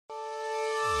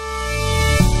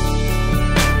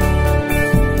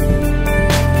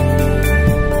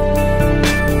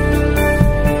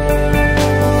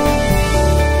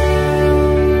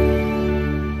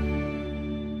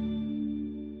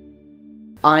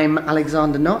I'm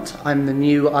Alexander Knott. I'm the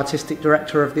new Artistic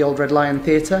Director of the Old Red Lion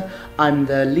Theatre. I'm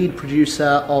the lead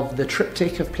producer of the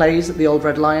Triptych of plays at the Old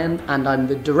Red Lion, and I'm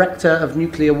the Director of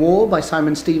Nuclear War by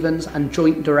Simon Stevens and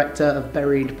Joint Director of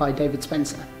Buried by David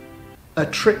Spencer. A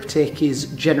triptych is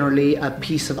generally a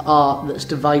piece of art that's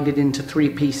divided into three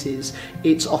pieces.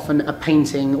 It's often a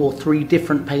painting or three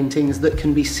different paintings that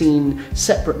can be seen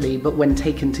separately, but when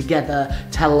taken together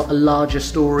tell a larger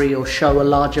story or show a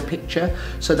larger picture.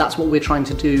 So that's what we're trying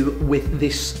to do with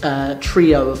this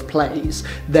trio of plays.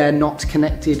 They're not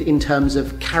connected in terms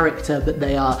of character, but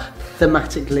they are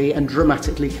thematically and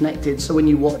dramatically connected. So when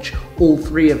you watch all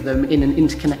three of them in an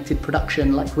interconnected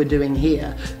production like we're doing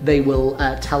here, they will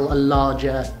tell a larger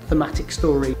thematic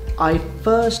story. I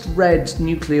first read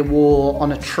Nuclear War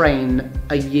on a train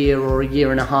a year or a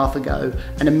year and a half ago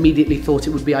and immediately thought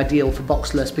it would be ideal for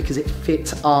Boxless because it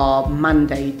fit our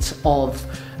mandate of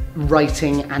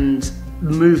writing and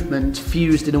movement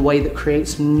fused in a way that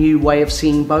creates a new way of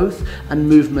seeing both, and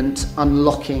movement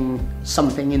unlocking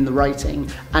something in the writing.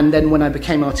 And then when I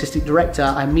became artistic director,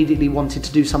 I immediately wanted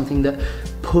to do something that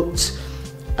put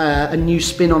a new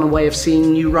spin on a way of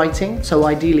seeing new writing. So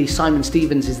ideally Simon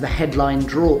Stevens is the headline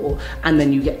draw, and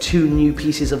then you get two new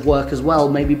pieces of work as well,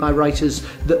 maybe by writers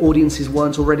that audiences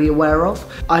weren't already aware of.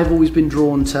 I've always been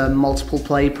drawn to multiple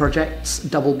play projects,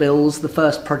 double bills. The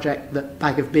first project that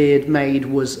Bag of Beard made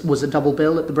was a double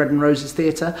bill at the Bread and Roses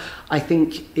Theatre. I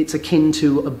think it's akin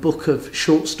to a book of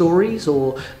short stories,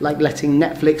 or like letting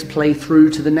Netflix play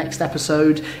through to the next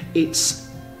episode.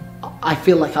 I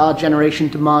feel like our generation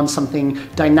demands something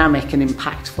dynamic and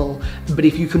impactful, but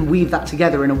if you can weave that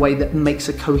together in a way that makes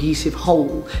a cohesive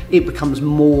whole, it becomes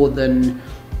more than,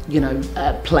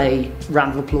 play,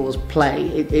 round of applause, play.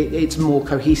 It's more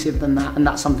cohesive than that, and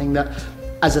that's something that,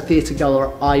 as a theatre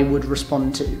goer, I would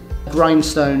respond to.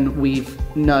 Grindstone, we've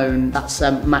known, that's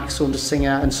Max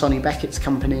Saunders-Singer and Sonny Beckett's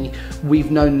company.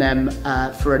 We've known them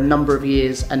for a number of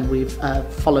years, and we've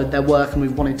followed their work, and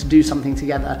we've wanted to do something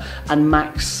together. And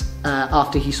Max,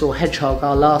 after he saw Hedgehog,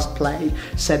 our last play,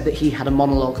 said that he had a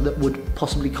monologue that would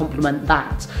possibly complement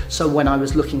that. So when I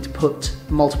was looking to put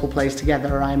multiple plays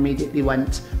together, I immediately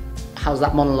went, how's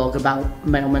that monologue about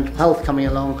male mental health coming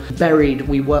along? Buried,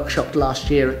 we workshopped last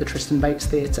year at the Tristan Bates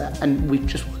Theatre, and we're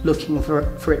just looking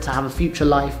for it to have a future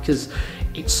life because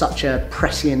it's such a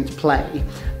prescient play.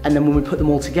 And then when we put them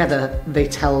all together, they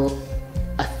tell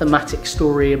a thematic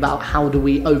story about how do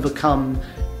we overcome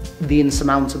the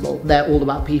insurmountable. They're all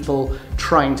about people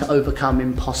trying to overcome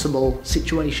impossible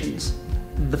situations.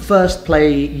 The first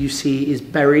play you see is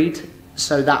Buried.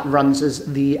 So that runs as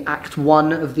the Act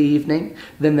 1 of the evening.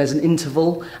 Then there's an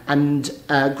interval, and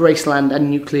Graceland and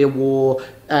Nuclear War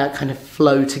kind of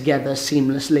flow together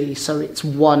seamlessly, so it's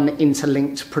one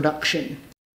interlinked production.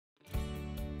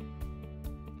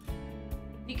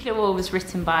 Nuclear War was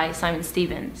written by Simon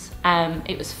Stevens.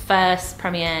 It was first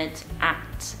premiered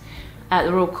at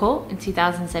the Royal Court in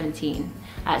 2017.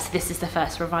 So this is the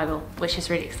first revival, which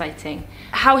is really exciting.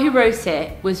 How he wrote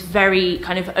it was very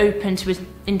kind of open to his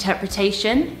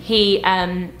interpretation. He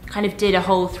kind of did a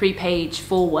whole 3-page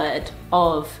foreword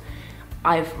of,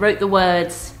 I've wrote the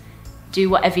words,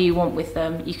 do whatever you want with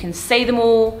them. You can say them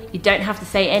all, you don't have to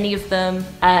say any of them,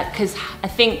 because I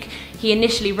think he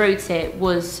initially wrote it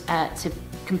was to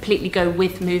completely go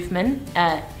with movement.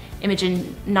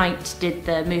 Imogen Knight did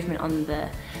the movement on the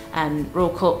Royal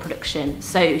Court production,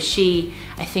 so she,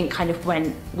 I think, kind of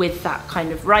went with that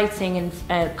kind of writing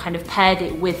and kind of paired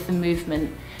it with the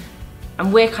movement,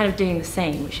 and we're kind of doing the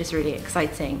same, which is really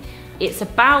exciting. It's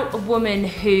about a woman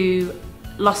who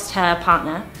lost her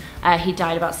partner. He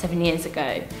died about 7 years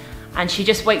ago, and she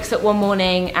just wakes up one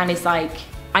morning and is like,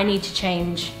 I need to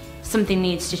change, something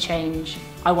needs to change,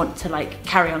 I want to like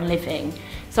carry on living.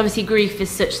 So obviously grief is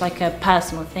such like a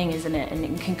personal thing, isn't it, and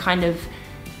it can kind of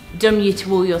dumb you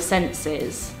to all your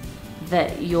senses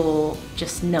that you're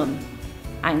just numb,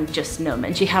 and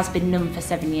she has been numb for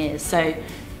 7 years. So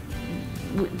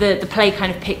the play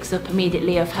kind of picks up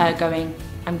immediately of her going,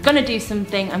 I'm gonna do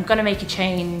something, I'm gonna make a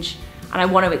change, and I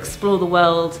want to explore the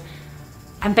world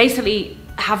and basically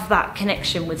have that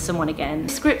connection with someone again.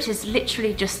 The script is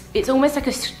literally just, it's almost like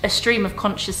a stream of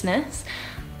consciousness,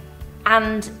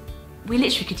 and we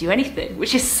literally could do anything,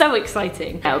 which is so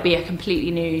exciting. That would be a completely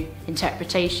new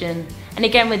interpretation. And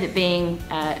again, with it being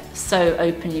so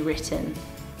openly written,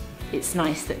 it's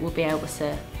nice that we'll be able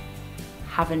to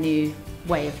have a new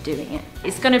way of doing it.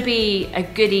 It's gonna be a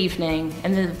good evening,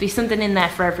 and there'll be something in there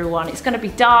for everyone. It's gonna be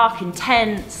dark,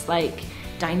 intense, like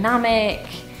dynamic.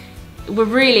 We're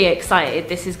really excited.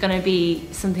 This is gonna be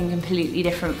something completely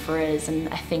different for us, and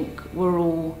I think we're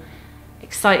all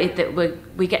excited that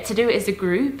we get to do it as a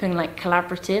group and like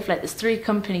collaborative. Like there's 3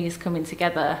 companies coming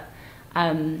together,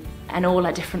 and all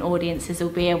our different audiences will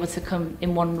be able to come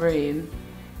in one room.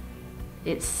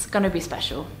 It's going to be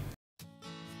special.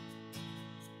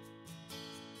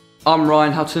 I'm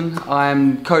Ryan Hutton.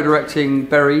 I'm co-directing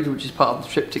Buried, which is part of the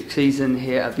Triptych season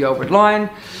here at the Old Red Lion.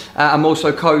 I'm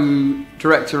also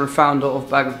co-director and founder of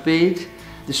Bag of Beard.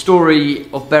 The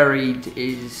story of Buried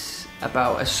is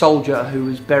about a soldier who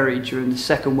was buried during the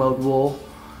Second World War.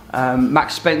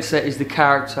 Max Spencer is the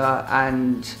character,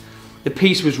 and the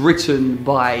piece was written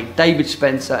by David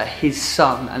Spencer, his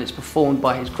son, and it's performed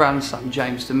by his grandson,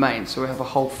 James Domain. So we have a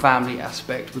whole family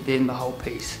aspect within the whole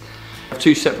piece. We have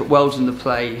 2 separate worlds in the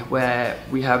play, where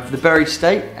we have the buried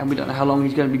state, and we don't know how long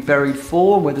he's going to be buried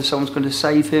for, whether someone's going to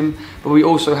save him, but we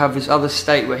also have this other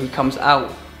state where he comes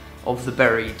out of the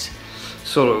buried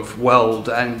sort of world,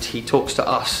 and he talks to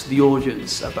us, the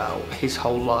audience, about his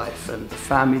whole life and the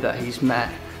family that he's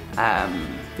met,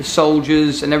 the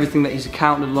soldiers and everything that he's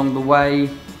encountered along the way.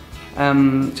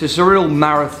 So it's a real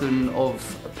marathon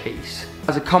of a piece.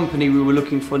 As a company, we were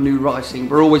looking for new writing.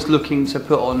 We're always looking to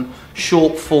put on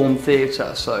short form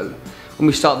theatre. So when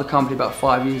we started the company about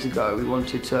 5 years ago, we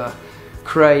wanted to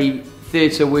create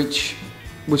theatre which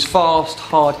was fast,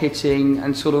 hard hitting,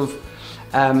 and sort of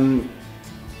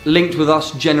linked with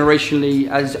us generationally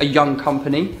as a young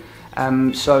company.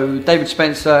 So David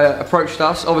Spencer approached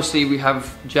us. Obviously we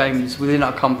have James within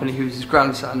our company, who's his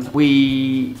grandson.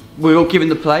 We were all given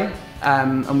the play,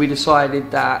 and we decided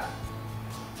that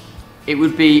it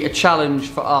would be a challenge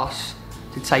for us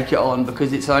to take it on,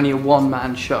 because it's only a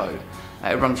one-man show.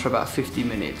 It runs for about 50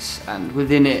 minutes, and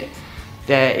within it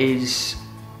there is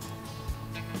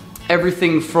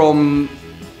everything from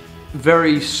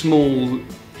very small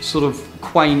sort of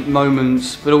quaint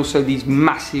moments, but also these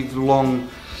massive, long,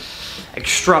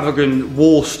 extravagant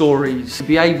war stories. To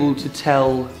be able to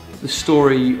tell the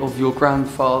story of your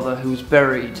grandfather who was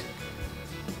buried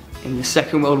in the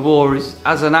Second World War is,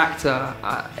 as an actor,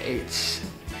 it's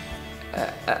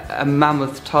a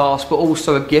mammoth task, but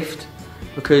also a gift,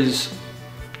 because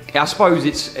I suppose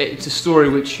it's a story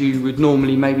which you would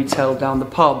normally maybe tell down the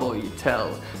pub, or you'd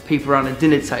tell people around a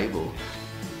dinner table.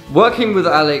 Working with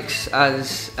Alex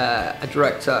as a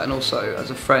director and also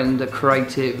as a friend, a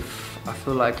creative, I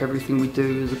feel like everything we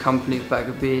do as a company of Bag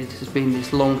of Beard has been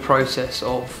this long process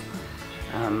of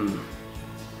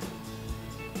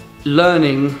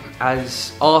learning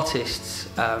as artists,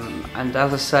 and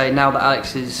as I say, now that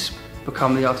Alex has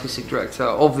become the artistic director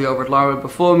of the Old Red Lion, we're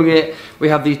performing it, we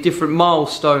have these different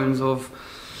milestones of,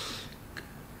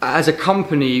 as a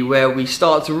company, where we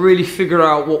start to really figure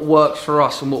out what works for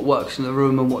us and what works in the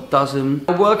room and what doesn't.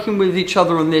 Working with each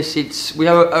other on this, we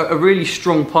have a really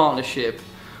strong partnership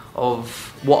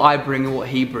of what I bring and what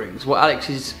he brings. What Alex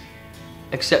is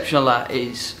exceptional at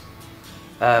is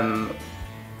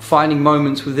finding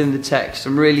moments within the text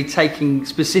and really taking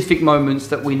specific moments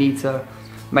that we need to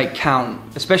make count,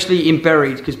 especially in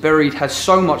Buried, because Buried has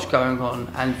so much going on,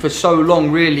 and for so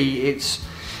long really it's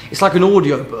like an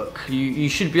audio book. You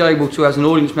should be able to, as an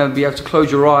audience member, be able to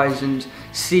close your eyes and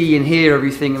see and hear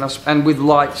everything, and with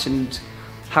lights and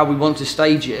how we want to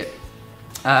stage it.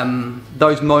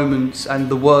 Those moments and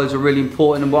the words are really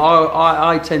important, and what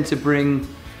I tend to bring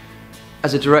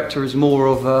as a director is more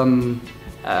of an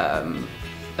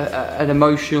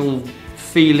emotional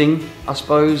feeling, I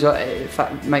suppose, if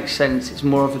that makes sense. It's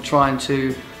more of a trying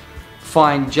to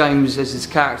find James as his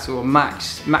character, or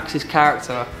Max's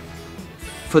character,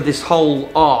 for this whole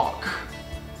arc.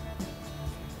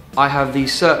 I have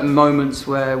these certain moments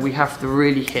where we have to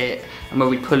really hit, and where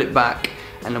we pull it back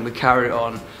and then we carry it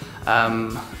on.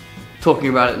 Talking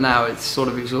about it now, it's sort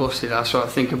of exhausting. I sort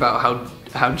of think about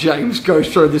how James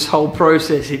goes through this whole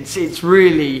process. It's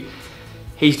really,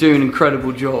 he's doing an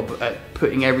incredible job at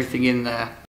putting everything in there.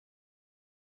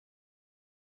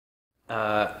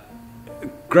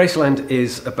 Graceland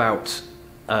is about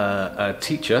a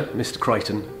teacher, Mr.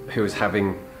 Crichton, who is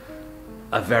having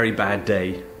a very bad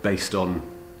day based on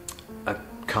a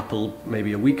couple,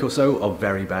 maybe a week or so, of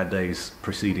very bad days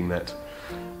preceding that.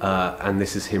 And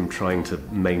this is him trying to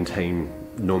maintain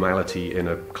normality in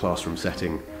a classroom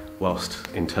setting whilst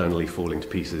internally falling to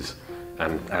pieces.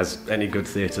 And as any good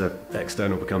theatre,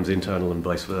 external becomes internal and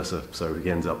vice versa, so he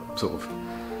ends up sort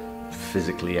of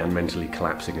physically and mentally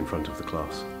collapsing in front of the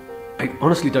class. I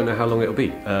honestly don't know how long it'll be.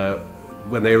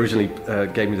 When they originally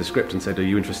gave me the script and said, "Are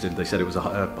you interested?" they said it was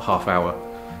a half-hour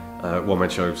one-man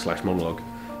show / monologue.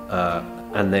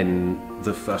 And then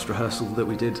the first rehearsal that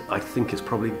we did, I think it's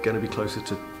probably going to be closer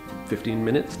to 15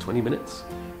 minutes, 20 minutes,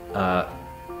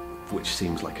 which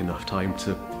seems like enough time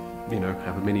to you know,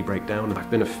 have a mini breakdown.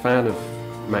 I've been a fan of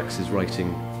Max's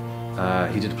writing.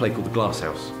 He did a play called The Glass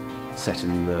House, set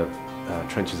in the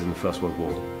trenches in the First World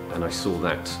War, and I saw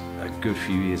that a good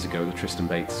few years ago, the Tristan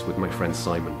Bates, with my friend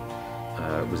Simon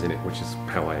was in it, which is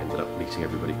how I ended up meeting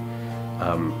everybody.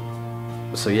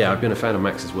 So yeah, I've been a fan of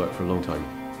Max's work for a long time,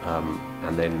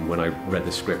 and then when I read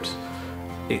the script,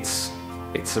 it's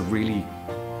a really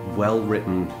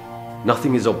well-written,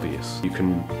 nothing is obvious. You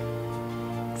can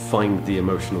find the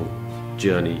emotional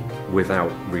journey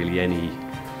without really any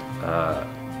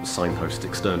signposts,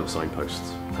 external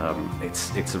signposts.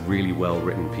 It's a really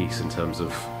well-written piece in terms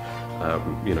of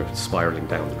you know, spiralling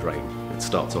down the drain. It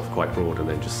starts off quite broad and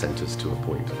then just centres to a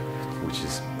point, which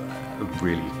is a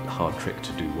really hard trick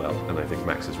to do well, and I think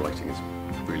Max's writing is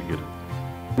really good.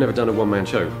 I've never done a one-man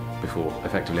show before,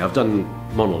 effectively. I've done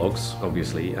monologues,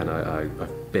 obviously, and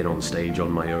I've been on stage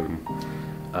on my own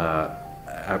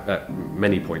at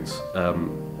many points,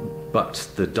 but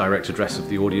the direct address of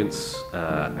the audience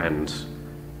and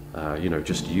you know,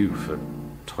 just you for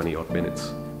 20 odd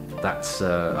minutes, that's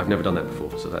I've never done that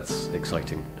before, so that's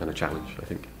exciting and a challenge, I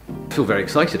think. I feel very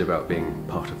excited about being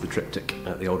part of the Triptych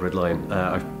at the Old Red Lion.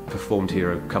 I've performed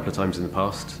here a couple of times in the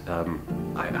past.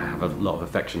 I have a lot of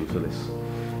affection for this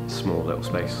small little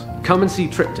space. Come and see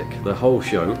Triptych, the whole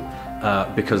show,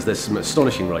 because there's some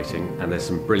astonishing writing and there's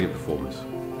some brilliant performers.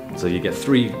 So you get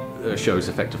 3 shows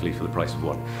effectively for the price of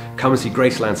 1. Come and see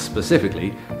Graceland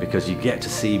specifically because you get to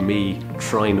see me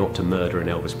try not to murder an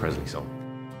Elvis Presley song.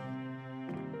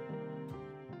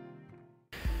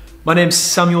 My name's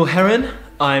Samuel Heron.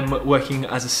 I'm working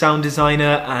as a sound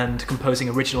designer and composing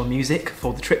original music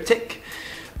for the Triptych.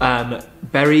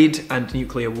 Buried and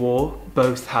Nuclear War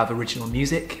both have original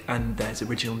music, and there's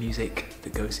original music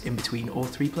that goes in between all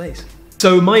 3 plays.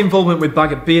 So my involvement with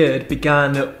Bag of Beard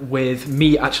began with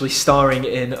me actually starring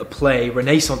in a play,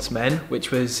 Renaissance Men, which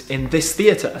was in this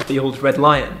theatre, the Old Red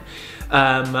Lion.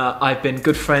 I've been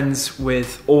good friends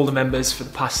with all the members for the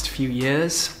past few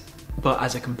years, but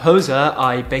as a composer,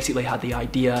 I basically had the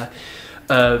idea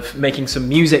of making some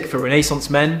music for Renaissance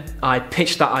Men. I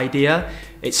pitched that idea,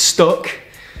 it stuck,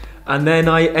 and then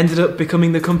I ended up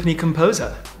becoming the company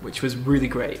composer, which was really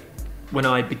great. When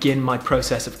I begin my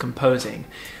process of composing,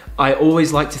 I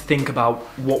always like to think about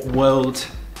what world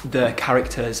the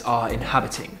characters are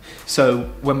inhabiting.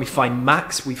 So when we find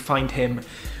Max, we find him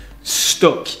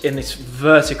stuck in this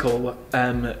vertical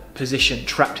position,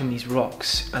 trapped in these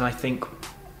rocks, and I think,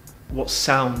 what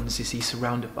sounds is he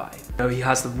surrounded by? You know, he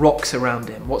has the rocks around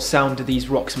him. What sound do these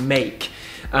rocks make?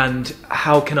 And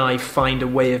how can I find a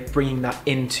way of bringing that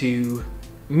into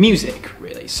music,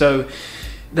 really? So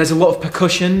there's a lot of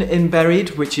percussion in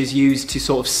Buried, which is used to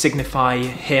sort of signify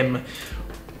him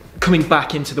coming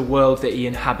back into the world that he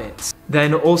inhabits.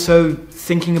 Then also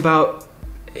thinking about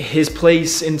his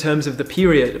place in terms of the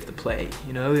period of the play.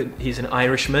 You know, he's an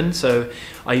Irishman, so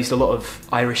I used a lot of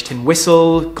Irish tin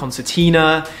whistle,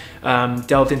 concertina,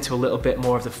 delved into a little bit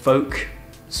more of the folk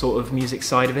sort of music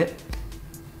side of it.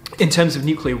 In terms of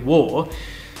Nuclear War,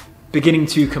 beginning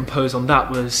to compose on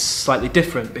that was slightly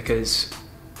different because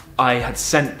I had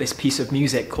sent this piece of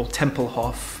music called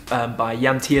Tempelhof by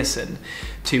Jan Tiersen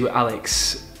to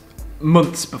Alex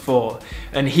months before,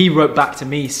 and he wrote back to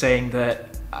me saying that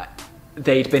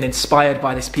they'd been inspired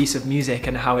by this piece of music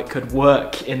and how it could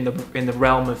work in the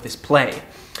realm of this play.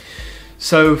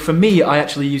 So for me, I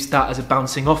actually used that as a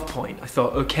bouncing off point. I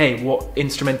thought, okay, what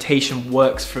instrumentation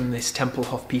works from this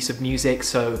Tempelhof piece of music?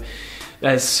 So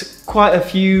there's quite a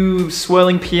few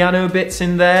swirling piano bits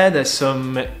in there, there's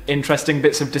some interesting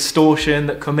bits of distortion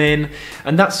that come in,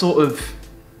 and that sort of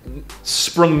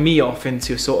sprung me off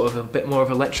into sort of a bit more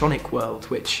of electronic world,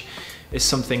 which is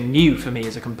something new for me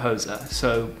as a composer.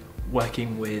 So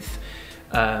working with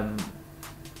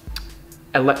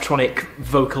electronic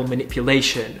vocal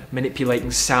manipulation, manipulating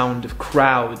sound of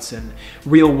crowds and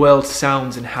real world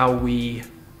sounds, and how we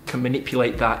can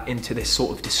manipulate that into this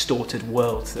sort of distorted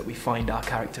world that we find our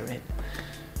character in.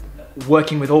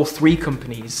 Working with all 3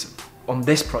 companies on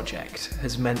this project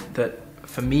has meant that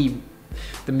for me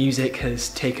the music has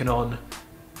taken on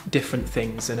different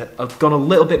things, and I've gone a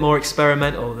little bit more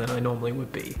experimental than I normally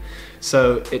would be.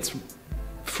 So it's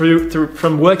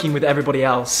from working with everybody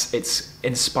else, it's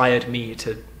inspired me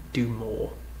to do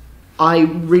more. I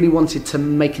really wanted to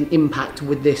make an impact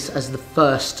with this as the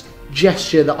first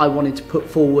gesture that I wanted to put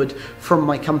forward from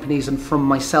my companies and from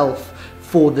myself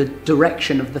for the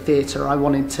direction of the theatre. I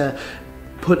wanted to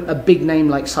put a big name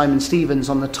like Simon Stevens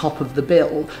on the top of the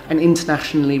bill, an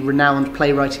internationally renowned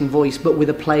playwriting voice, but with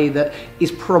a play that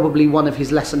is probably one of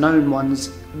his lesser known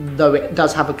ones, though it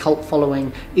does have a cult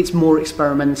following. It's more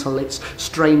experimental, it's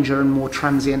stranger and more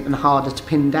transient and harder to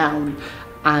pin down.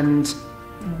 And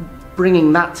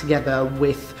bringing that together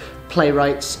with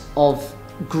playwrights of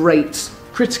great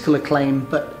critical acclaim,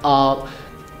 but are,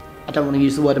 I don't want to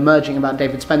use the word emerging about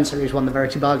David Spencer, who's won the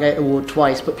Verity Bargate Award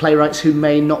twice, but playwrights who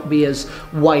may not be as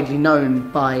widely known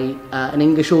by an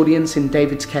English audience in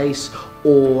David's case,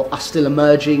 or are still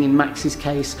emerging in Max's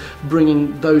case.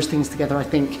 Bringing those things together, I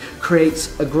think,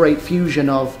 creates a great fusion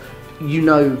of, you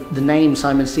know, the name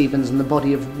Simon Stevens and the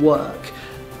body of work.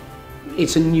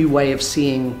 It's a new way of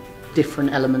seeing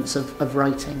different elements of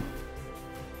writing.